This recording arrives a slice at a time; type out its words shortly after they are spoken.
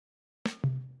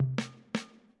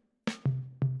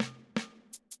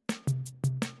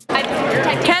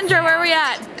Kendra, where are we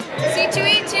at?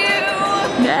 C2E2!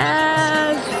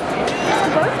 Yes!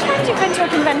 Both times you've been to a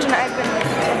convention I've been with.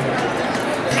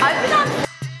 I've been on.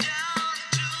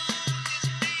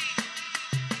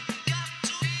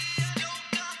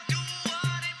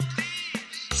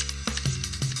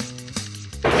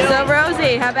 So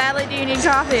Rosie, how badly do you need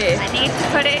coffee? I need to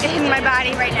put it in my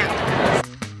body right now.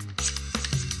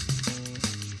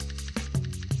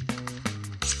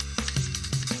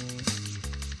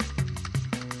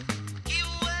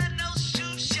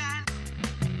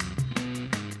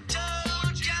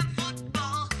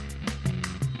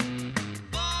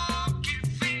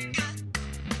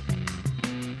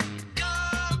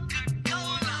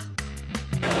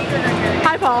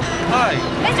 Hi, Paul. Hi.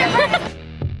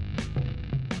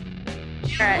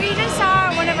 We just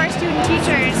saw one of our student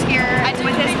teachers here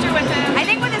with his, I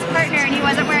think with his partner, and he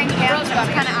wasn't wearing pants, so it was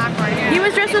kind of awkward. He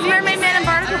was dressed as Mermaid Man and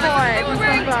Barnacle Boy. They were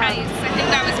wearing tights. I think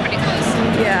that was pretty close.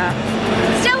 Yeah.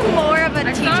 Still more of a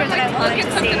teacher than I Look wanted at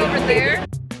to something see. over there.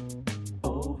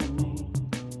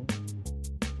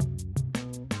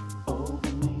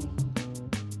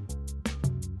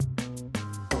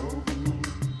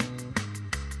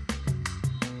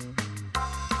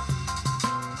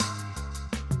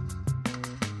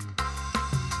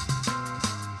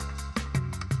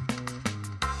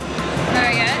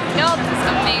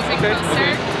 Amazing poster.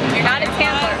 You're not a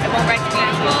Tampa. It won't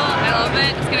recognize you. I love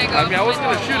it. It's gonna go. I mean, I was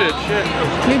gonna shoot it. Shit.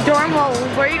 New dorm wall.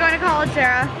 Where are you going to college,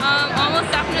 Sarah? Almost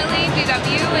definitely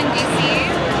GW in DC.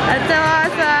 That's so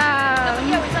awesome.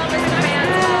 Yeah, we saw this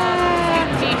student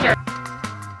teacher.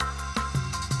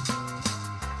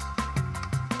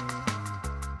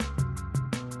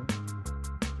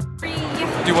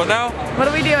 Do what now? What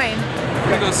are we doing?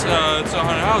 I think it's a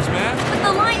haunted house, man. But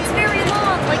the line's very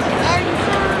long. Like, are you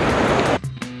sure?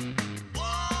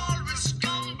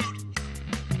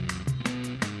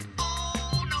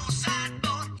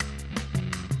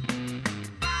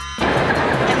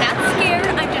 I'm not scared.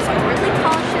 I'm just really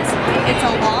cautious. It's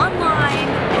a long line.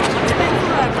 It's been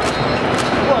forever.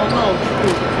 Well, no,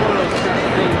 it's one of those kind of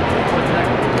things.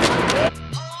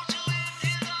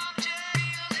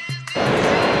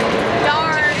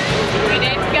 Darn. We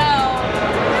didn't go.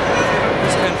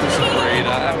 It's 10% grade.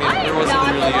 I mean, there wasn't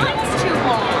really The line's too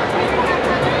long.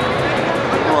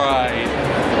 Right.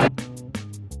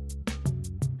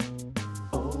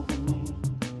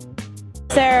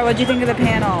 Sarah, what'd you think of the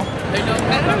panel? I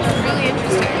thought it was really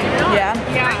interesting. Yeah?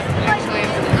 Yeah.